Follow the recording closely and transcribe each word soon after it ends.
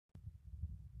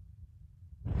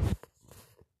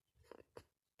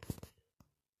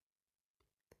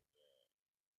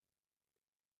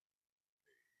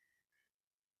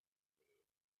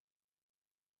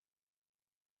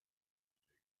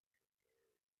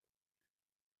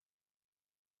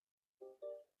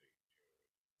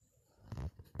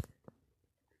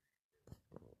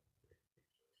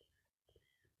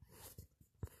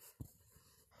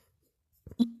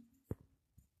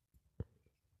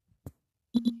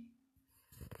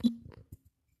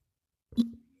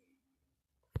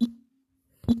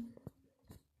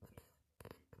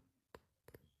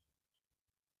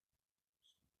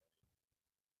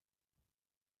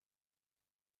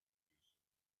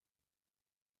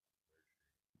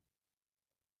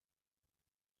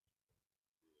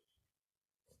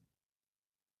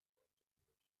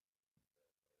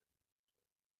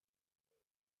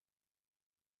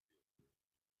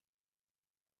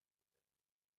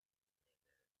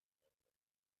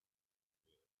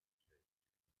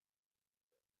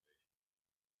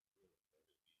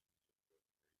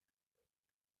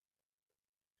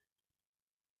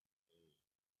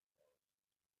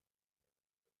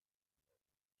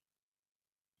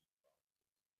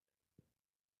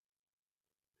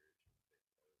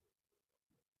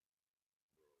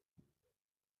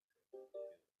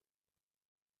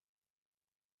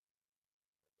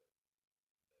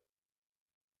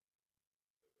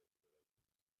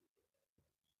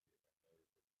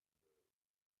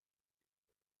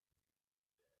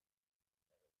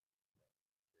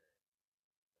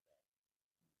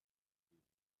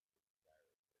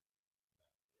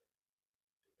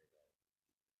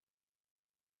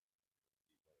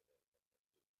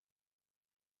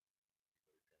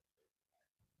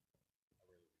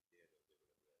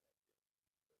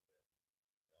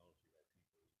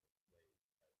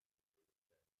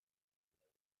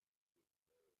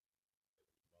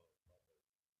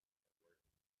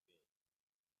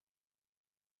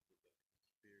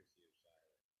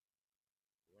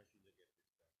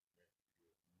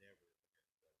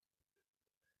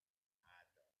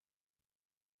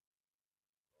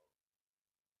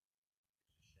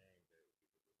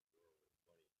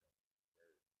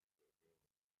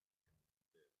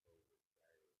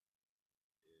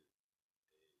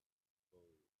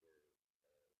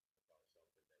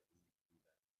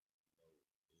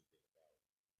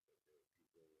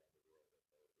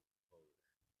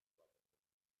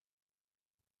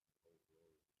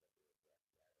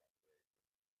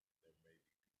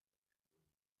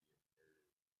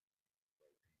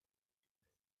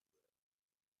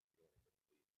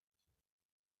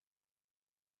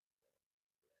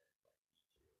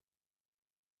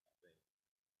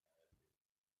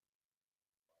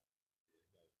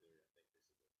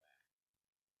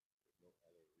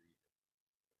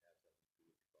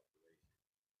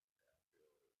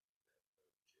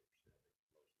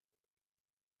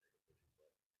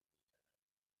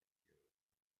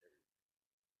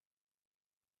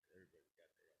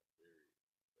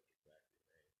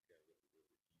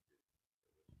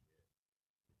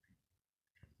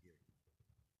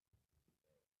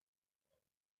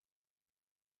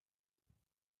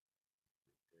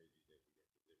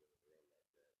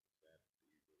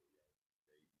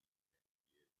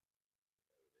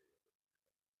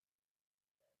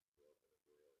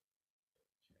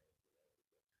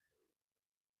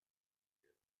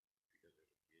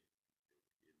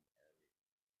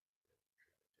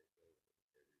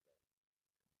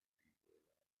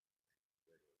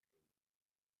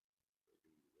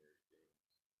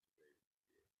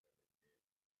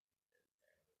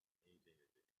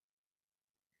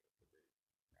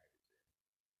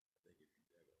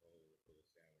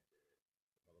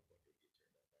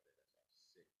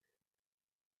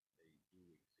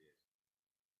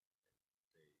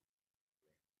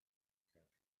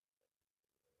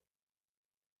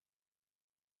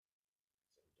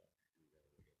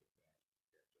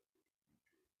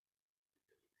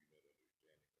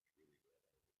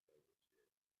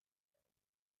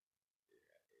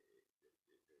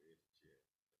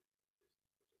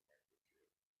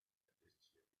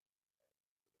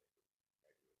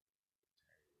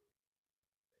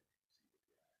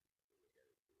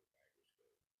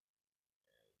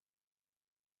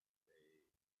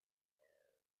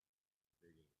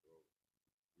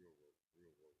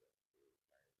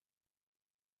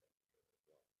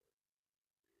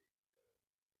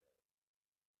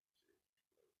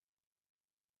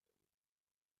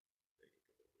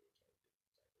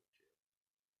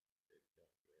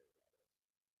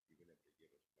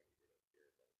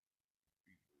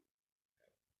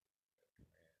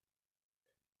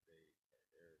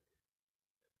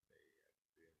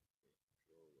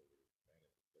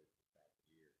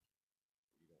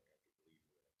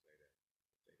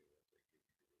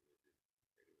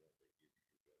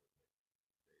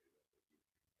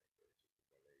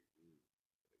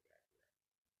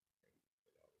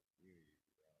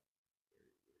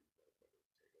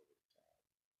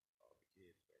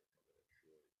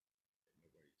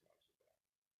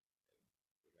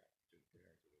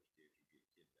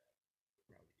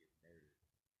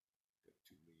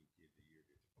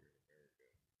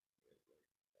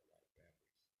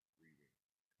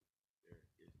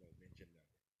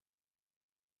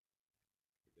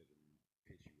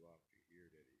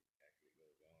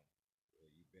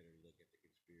Better look at the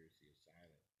conspiracy of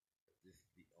silence. This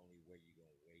is the only way you're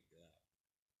gonna wake up.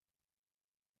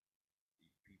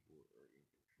 These people are in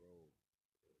control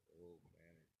of the whole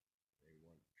planet. They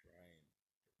want trying to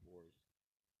force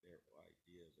their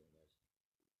ideas on us,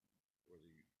 whether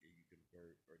you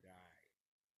convert or die.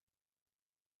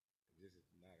 And this is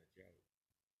not a joke.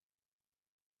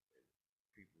 And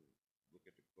people look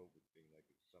at the COVID thing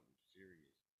like it's something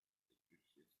serious.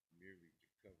 It's merely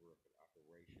to cover up an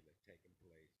operation that's taking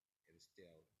place in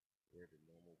stealth where the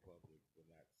normal public will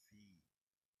not see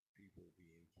people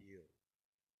being killed.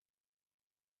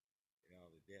 And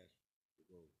all the deaths will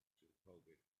go to the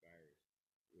COVID virus,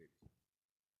 which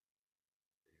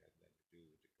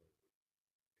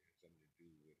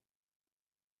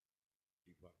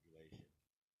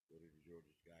throw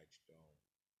this guide stone.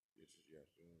 This is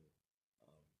Yasun.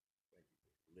 Um, Thank you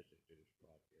for listening to this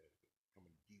podcast.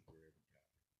 Coming deeper every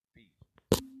time. Peace.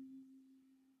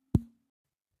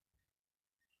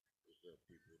 What's up,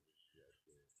 people? This is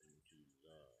Yasun coming to you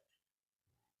live.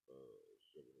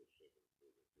 707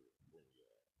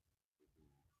 California. We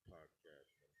do podcast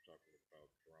and I'm talking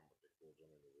about drama that goes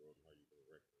on in the world and how you can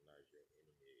recognize your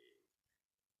enemy.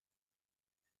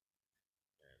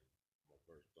 And my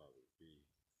first thought would be,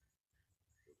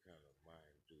 what kind of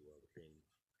mind do I think?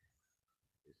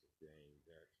 It's a game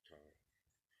that's taught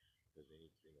because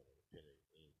anything on a pen and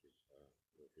ink is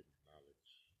forbidden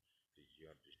knowledge. Did you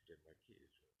understand? My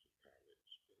kids went to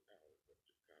college, and now I went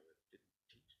to college, didn't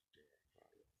teach a damn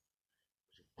follow.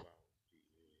 It's a problem,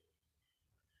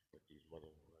 but these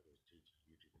motherfuckers teaching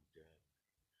you to be done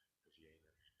because you ain't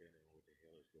understanding what the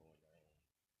hell is going on.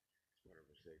 It's part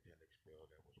of a satanic spell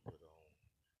that was put on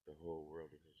the whole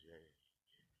world in this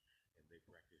age, and they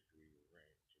practice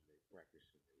rearrange, and they practice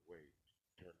in their way to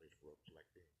turn this world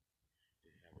like them, to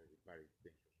have everybody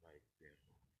thinking like them.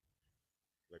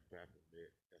 Like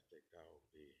Baphomet, that's their dog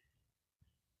did.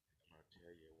 I'm gonna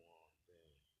tell you one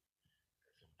thing.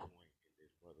 At some point in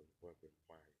this motherfucking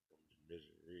might comes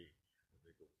misery, and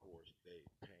they gonna force their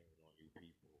pain on you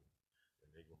people,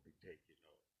 and they gonna be taking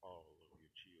all of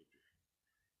your children,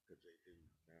 because they do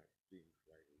not think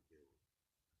like we do.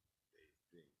 They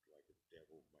think like a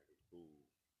devil might have fool,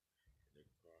 and they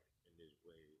caught in this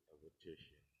way of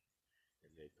attrition,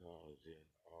 and they cause in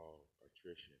all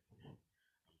attrition. I'm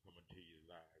coming to you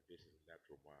live. This is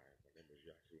Natural Mind. My name is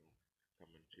Yasun,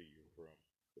 coming to you from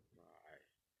the pie.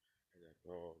 And I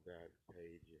call that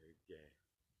page again.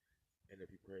 And if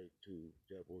you pray to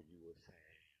devil, you will say,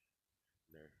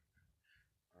 no,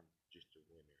 I'm just a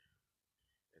winner.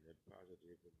 And the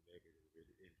positive and negative it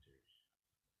enters.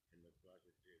 And the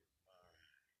positive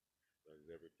mind does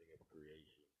everything of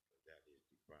creation, and that is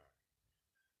divine.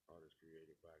 All is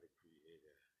created by the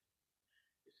Creator.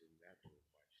 It's a natural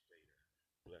mind state,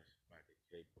 blessed by the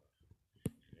Keeper.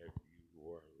 And if you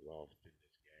are lost in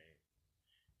this game,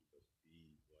 you must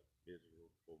be one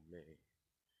miserable man.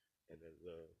 And the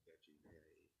love that you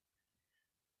gave,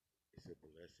 it's a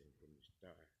blessing from the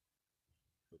start.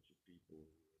 But you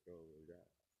people know that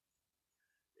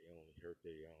they only hurt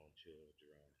their own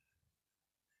children.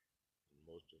 And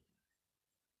most of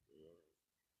your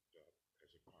job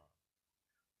as a pop,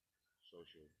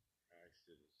 social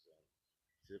citizen,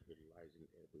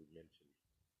 civilizing every mention.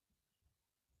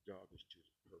 Dog is to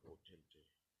the purple tinted.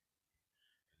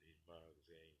 And these mugs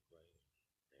ain't playing.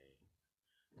 They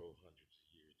for hundreds of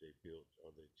years they built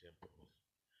all their temples.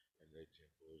 And their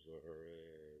temples are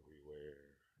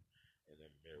everywhere. In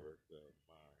America,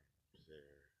 mine's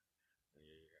there. And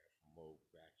you have more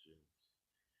factions.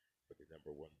 But the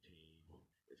number one team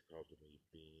is called the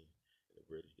Bean. And the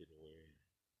British didn't win.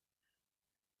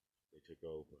 They took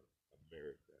over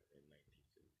America in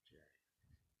 1973.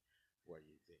 Why do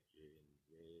you think you're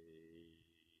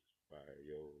engaged by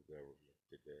your government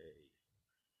today?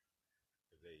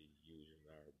 They using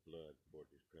our blood for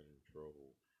the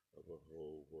control of a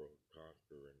whole world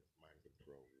conquering mind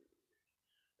control.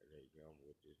 And they come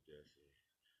with this destiny.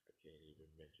 I can't even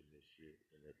mention this shit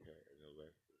in the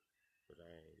lesson, but I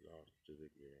ain't lost to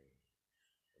the game.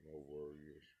 I'm a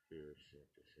warrior spirit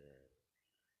synthesis.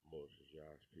 Most of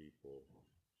y'all's people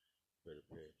better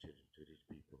pay attention to these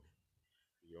people.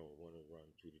 You don't want to run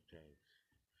to the tanks,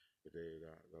 but they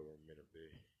got government of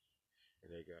it,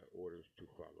 and they got orders to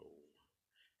follow.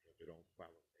 And if they don't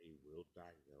follow, they will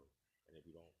die though. And if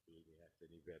you don't believe me, that's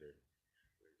any better.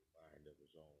 There's a mind of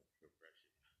his own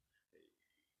progression. Hey,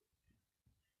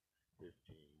 15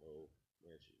 more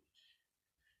mentions,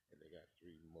 and they got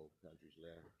 3 more countries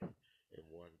left, and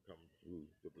one come through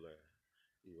the blood.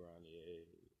 Iran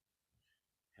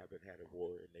haven't had a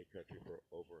war in their country for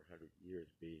over 100 years,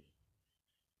 B.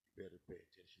 You better pay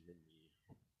attention to me.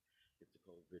 It's the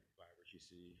COVID virus, you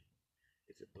see.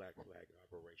 It's a black flag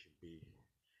operation, B.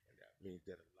 And that means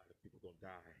that a lot of people gonna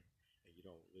die, and you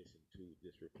don't listen to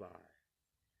this reply.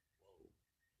 Whoa.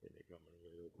 And they coming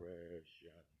with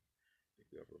oppression. The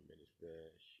government is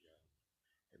fashion.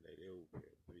 And they do the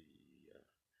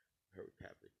her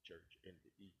Catholic Church in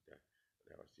the East.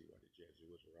 Now I see why the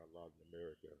Jesuits are outlawed in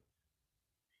America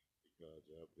because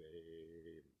of their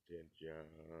intention.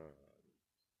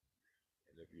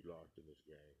 And if you lost in this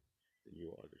game, then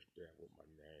you understand what my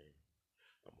name.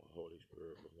 I'm a Holy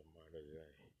Spirit from the mind of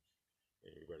day.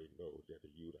 Everybody knows that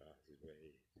the Udas is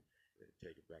made. And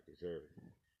take it back to earth.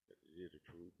 That it is a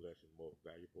true blessing, more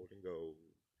valuable than gold.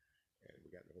 And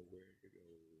we got nowhere to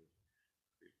go.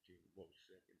 15 more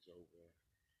seconds over.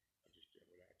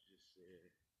 Understand what I just said.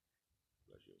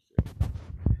 Bless yourself.